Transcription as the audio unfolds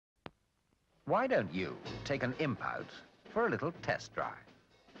Why don't you take an Imp out for a little test drive?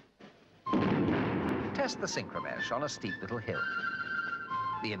 Test the synchromesh on a steep little hill,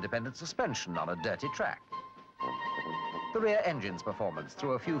 the independent suspension on a dirty track, the rear engine's performance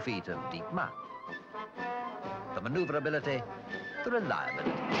through a few feet of deep mud, the maneuverability, the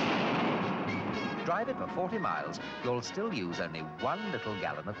reliability. Drive it for 40 miles, you'll still use only 1 little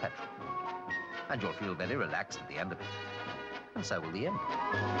gallon of petrol. And you'll feel very relaxed at the end of it. And so will the Imp.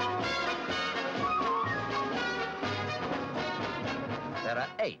 There are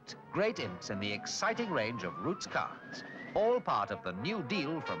 8 great Imps in the exciting range of Roots cars, all part of the new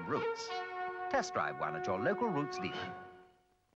deal from Roots. Test drive one at your local Roots dealer.